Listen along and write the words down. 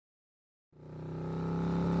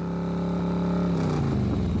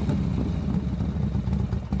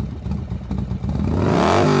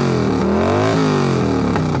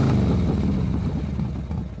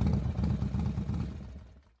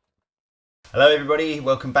Hello everybody,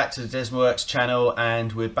 welcome back to the Desmoworks channel,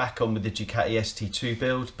 and we're back on with the Ducati ST2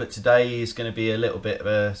 build, but today is going to be a little bit of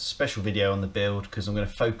a special video on the build because I'm going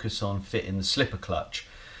to focus on fitting the slipper clutch.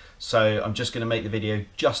 So I'm just going to make the video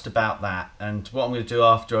just about that, and what I'm going to do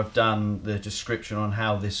after I've done the description on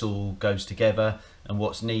how this all goes together and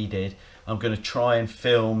what's needed, I'm going to try and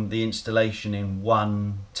film the installation in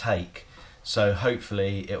one take. So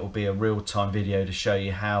hopefully it will be a real-time video to show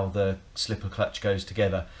you how the slipper clutch goes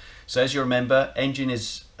together. So as you remember, engine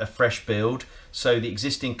is a fresh build, so the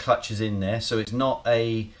existing clutch is in there, so it's not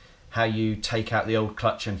how you take out the old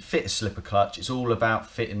clutch and fit a slipper clutch, it's all about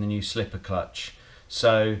fitting the new slipper clutch.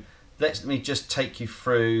 So let me just take you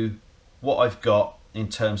through what I've got in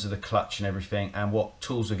terms of the clutch and everything and what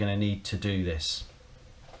tools we're going to need to do this.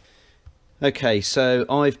 Okay, so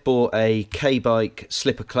I've bought a Kbike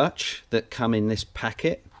slipper clutch that come in this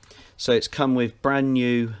packet. So it's come with brand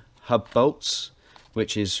new hub bolts,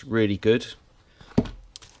 which is really good.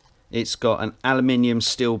 It's got an aluminium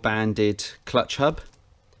steel banded clutch hub.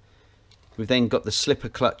 We've then got the slipper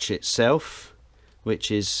clutch itself, which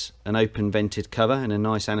is an open vented cover and a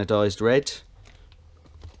nice anodized red.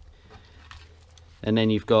 And then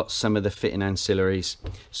you've got some of the fitting ancillaries.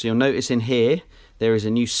 So you'll notice in here there is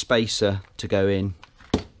a new spacer to go in.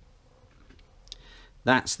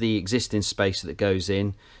 That's the existing spacer that goes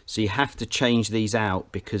in, so you have to change these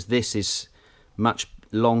out because this is much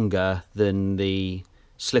longer than the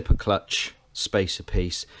slipper clutch spacer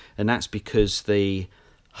piece, and that's because the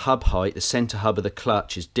hub height, the center hub of the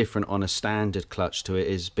clutch, is different on a standard clutch to it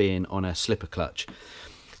is being on a slipper clutch.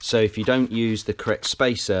 So if you don't use the correct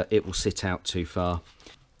spacer, it will sit out too far.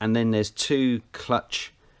 And then there's two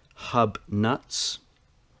clutch hub nuts,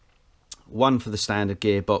 one for the standard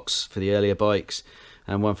gearbox for the earlier bikes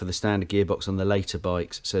and one for the standard gearbox on the later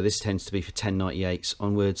bikes. So this tends to be for 1098s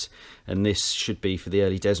onwards, and this should be for the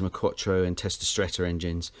early Desmo Quattro and Testa Stretta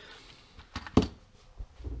engines.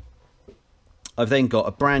 I've then got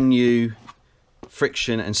a brand new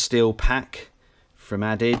friction and steel pack from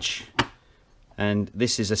Adage, and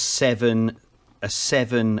this is a seven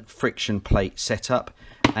friction plate setup,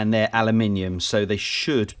 and they're aluminium, so they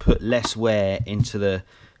should put less wear into the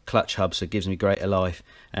clutch hub, so it gives me greater life,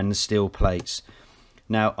 and the steel plates.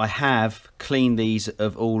 Now I have cleaned these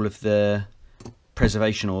of all of the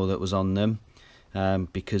preservation oil that was on them,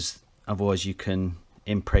 because otherwise you can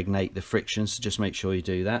impregnate the friction, so just make sure you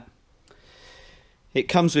do that. It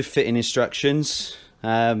comes with fitting instructions,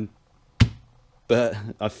 but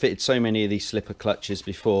I've fitted so many of these slipper clutches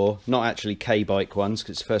before, not actually Kbike ones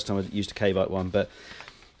because it's the first time I've used a Kbike one, but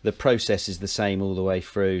the process is the same all the way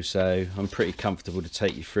through, so I'm pretty comfortable to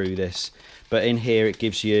take you through this. But in here it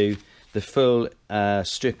gives you the full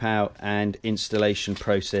strip out and installation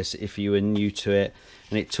process if you are new to it,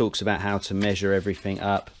 and it talks about how to measure everything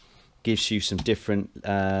up, gives you some different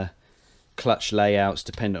clutch layouts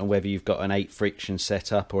depending on whether you've got an 8 friction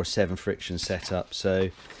setup or a 7 friction setup. So,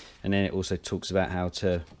 and then it also talks about how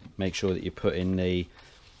to make sure that you put in the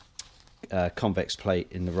convex plate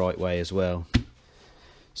in the right way as well.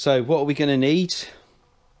 So what are we going to need?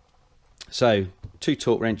 So 2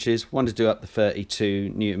 torque wrenches, one to do up the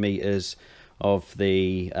 32 Newton meters of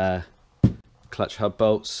the clutch hub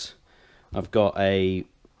bolts. I've got a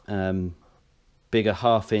bigger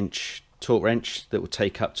 1/2 inch torque wrench that will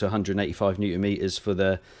take up to 185 Newton meters for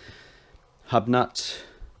the hub nut.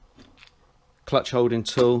 Clutch holding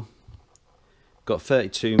tool. Got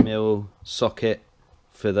 32mm socket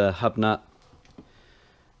for the hub nut.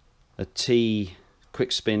 A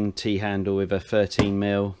quick spin T handle with a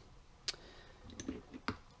 13mm.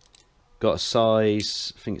 Got a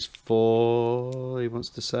size, I think it's 4, he wants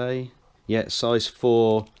to say. Yeah, size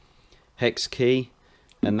 4 hex key,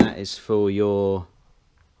 and that is for your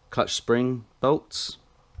clutch spring bolts.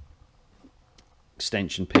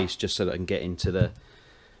 Extension piece just so that I can get into the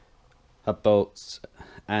hub bolts.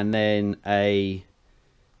 And then a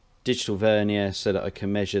digital vernier so that I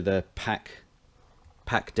can measure the pack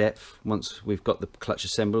depth once we've got the clutch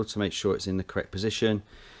assembled to make sure it's in the correct position.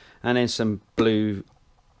 And then some blue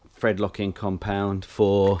thread locking compound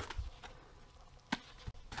for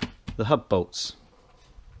the hub bolts.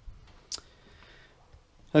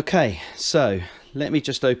 Okay, so let me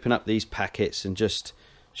just open up these packets and just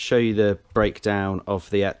show you the breakdown of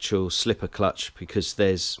the actual slipper clutch, because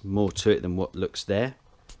there's more to it than what looks there.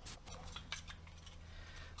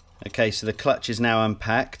 Okay, so the clutch is now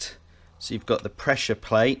unpacked. So you've got the pressure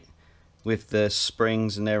plate with the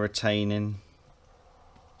springs and their retaining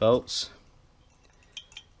bolts.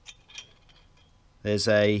 There's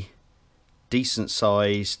a decent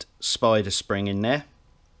sized spider spring in there,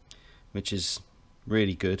 which is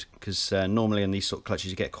really good, because normally on these sort of clutches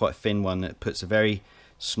you get quite a thin one that puts a very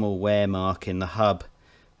small wear mark in the hub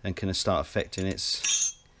and can start affecting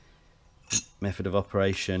its method of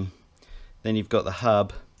operation. Then you've got the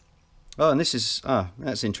hub. Oh, and this is,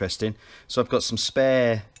 that's interesting. So I've got some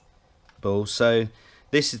spare balls. So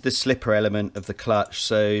this is the slipper element of the clutch.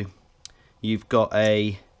 So you've got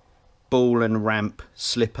a ball and ramp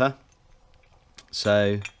slipper.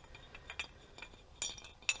 So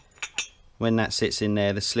when that sits in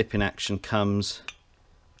there, the slipping action comes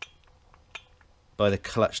by the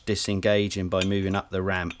clutch disengaging by moving up the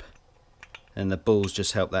ramp, and the balls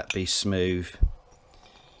just help that be smooth.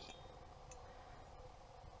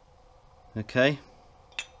 Okay.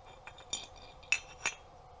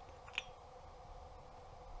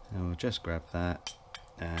 And we'll just grab that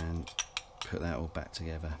and put that all back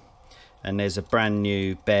together. And there's a brand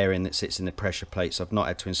new bearing that sits in the pressure plate, so I've not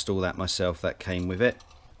had to install that myself, that came with it.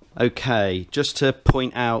 Okay, just to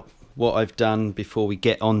point out what I've done before we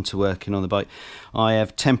get on to working on the bike, I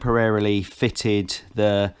have temporarily fitted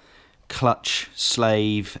the clutch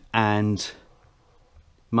slave and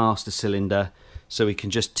master cylinder so we can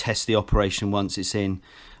just test the operation once it's in.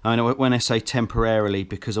 I mean, when I say temporarily,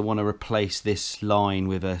 because I want to replace this line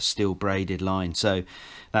with a steel braided line, so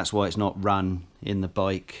that's why it's not run in the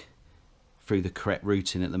bike through the correct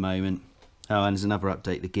routing at the moment. Oh, and there's another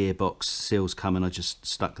update, the gearbox seal's coming, I just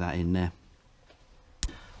stuck that in there.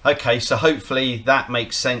 Okay, so hopefully that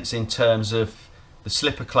makes sense in terms of the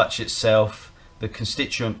slipper clutch itself, the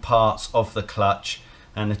constituent parts of the clutch,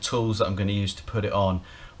 and the tools that I'm going to use to put it on.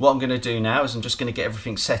 What I'm going to do now is I'm just going to get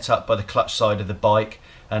everything set up by the clutch side of the bike,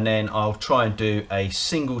 and then I'll try and do a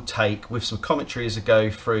single take with some commentary as I go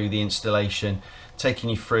through the installation, taking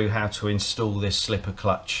you through how to install this slipper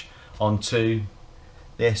clutch onto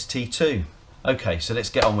the ST2. Okay, so let's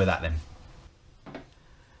get on with that then.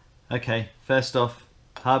 Okay, first off,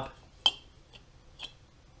 hub.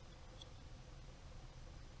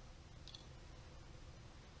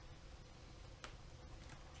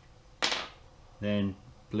 Then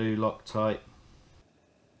blue Loctite.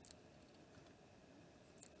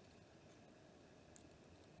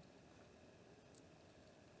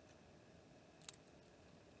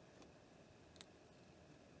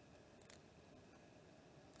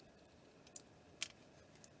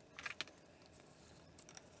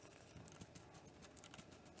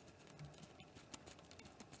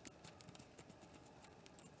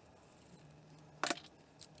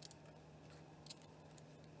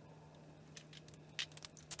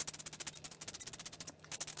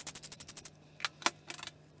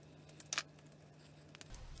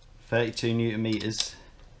 £32 Nm.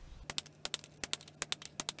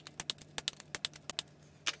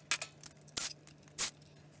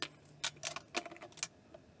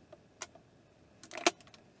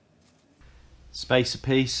 Spacer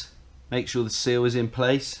piece, make sure the seal is in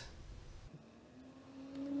place.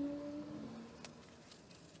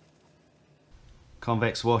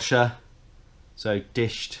 Convex washer, so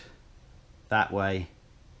dished that way.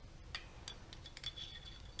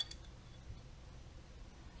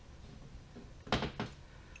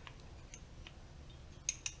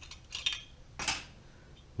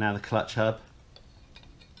 Now the clutch hub.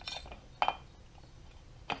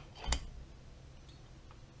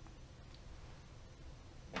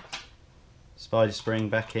 Spider spring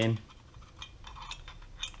back in.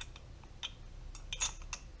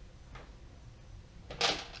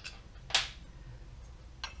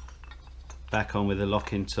 Back on with the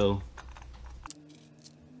locking tool.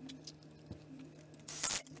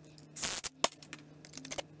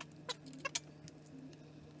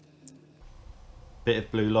 Bit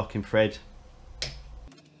of blue locking thread.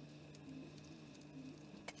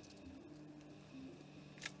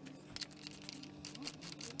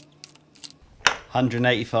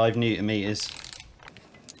 £185 Nm.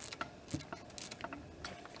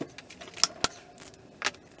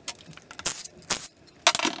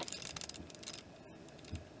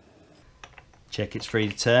 Check it's free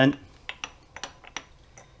to turn.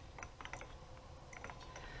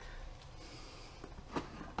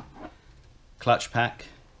 Clutch pack,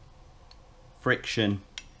 friction,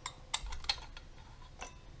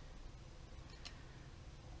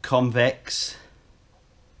 convex,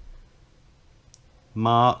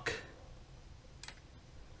 mark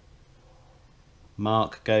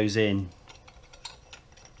goes in,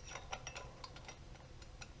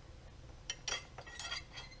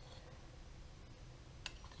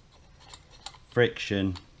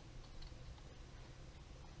 friction,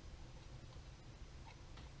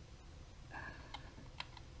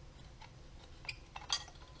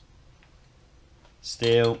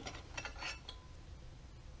 steel,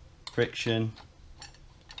 friction,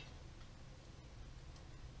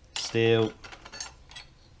 steel,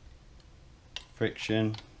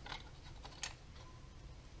 friction,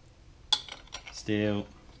 steel,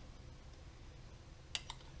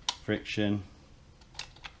 friction,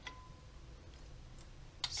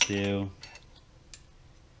 steel,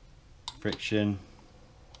 friction,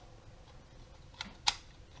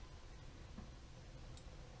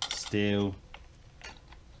 steel,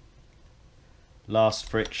 last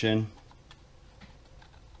friction,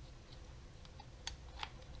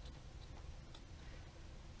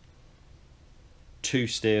 two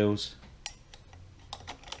steels,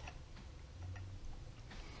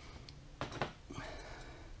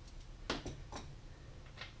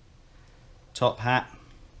 top hat,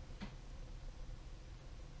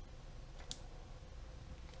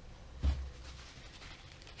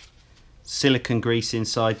 silicone grease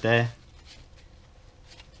inside there,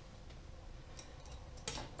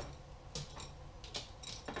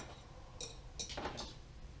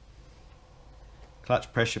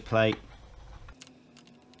 clutch pressure plate,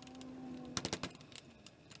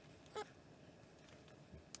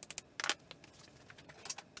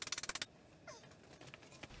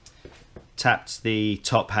 tapped the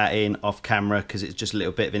top hat in off camera because it's just a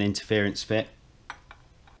little bit of an interference fit.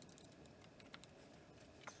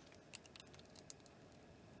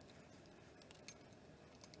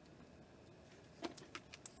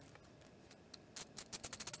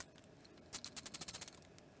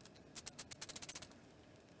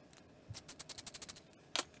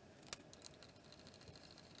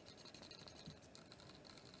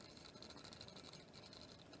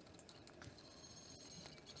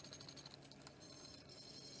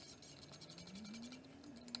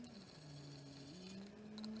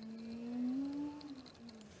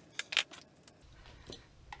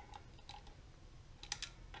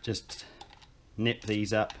 Just nip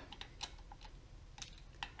these up.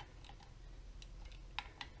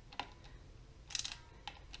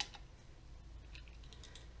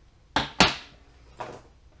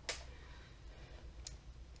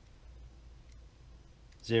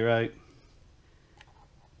 Zero,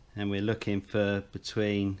 and we're looking for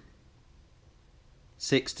between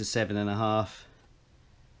 6 to 7.5,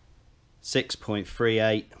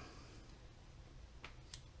 6.38.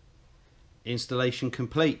 Installation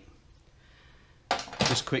complete.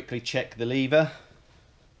 Just quickly check the lever.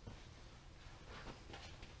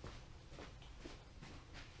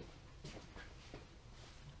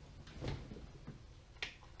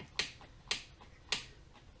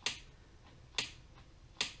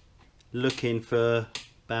 Looking for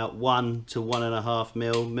about 1 to 1.5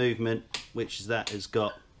 mil movement, which that has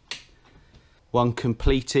got. One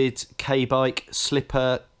completed K-bike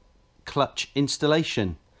slipper clutch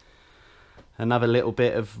installation. Another little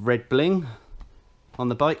bit of red bling on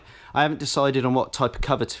the bike. I haven't decided on what type of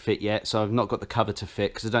cover to fit yet, so I've not got the cover to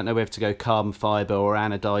fit because I don't know whether to go carbon fibre or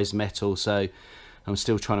anodised metal, so I'm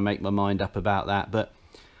still trying to make my mind up about that. But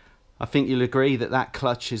I think you'll agree that that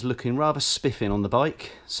clutch is looking rather spiffing on the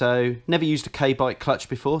bike. So never used a K-bike clutch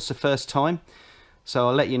before, so first time. So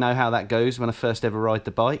I'll let you know how that goes when I first ever ride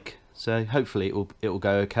the bike. So hopefully it will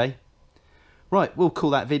go okay. Right, we'll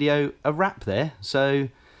call that video a wrap there. So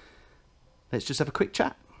let's just have a quick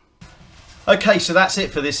chat. Okay, so that's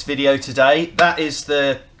it for this video today. That is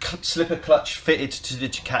the slipper clutch fitted to the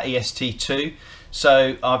Ducati ST2.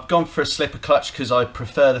 So I've gone for a slipper clutch because I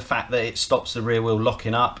prefer the fact that it stops the rear wheel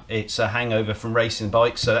locking up. It's a hangover from racing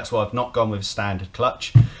bikes, so that's why I've not gone with a standard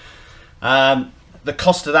clutch. The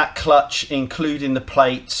cost of that clutch, including the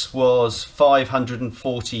plates, was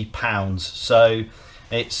 £540. So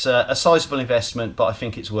it's a sizable investment, but I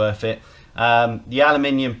think it's worth it. The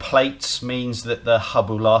aluminium plates means that the hub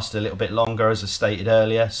will last a little bit longer, as I stated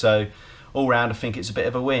earlier, so all round I think it's a bit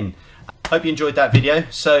of a win. Hope you enjoyed that video.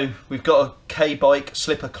 So we've got a K-bike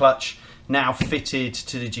slipper clutch now fitted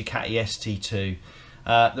to the Ducati ST2.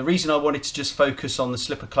 The reason I wanted to just focus on the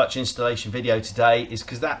slipper clutch installation video today is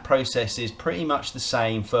because that process is pretty much the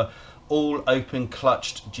same for all open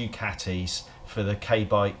clutched Ducatis for the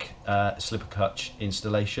K-bike slipper clutch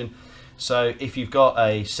installation. So if you've got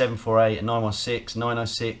a 748, a 916,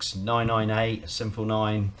 906, 998, a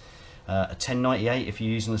 749, a 1098 if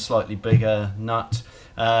you're using a slightly bigger nut,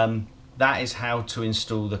 that is how to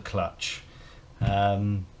install the clutch.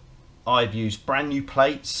 I've used brand new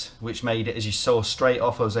plates, which made it, as you saw straight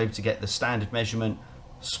off, I was able to get the standard measurement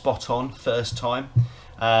spot on first time.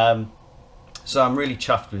 So I'm really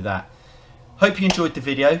chuffed with that. Hope you enjoyed the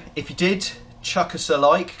video. If you did, chuck us a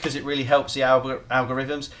like because it really helps the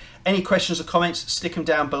algorithms. Any questions or comments, stick them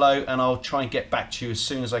down below and I'll try and get back to you as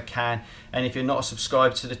soon as I can. And if you're not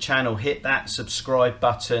subscribed to the channel, hit that subscribe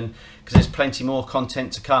button because there's plenty more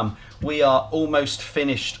content to come. We are almost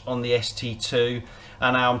finished on the ST2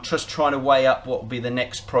 and I'm just trying to weigh up what will be the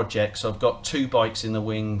next project. So I've got 2 bikes in the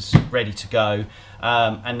wings ready to go,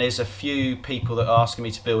 and there's a few people that are asking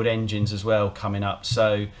me to build engines as well coming up.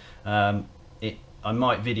 So I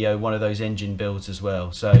might video one of those engine builds as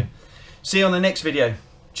well. So see you on the next video.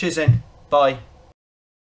 Cheers then. Bye.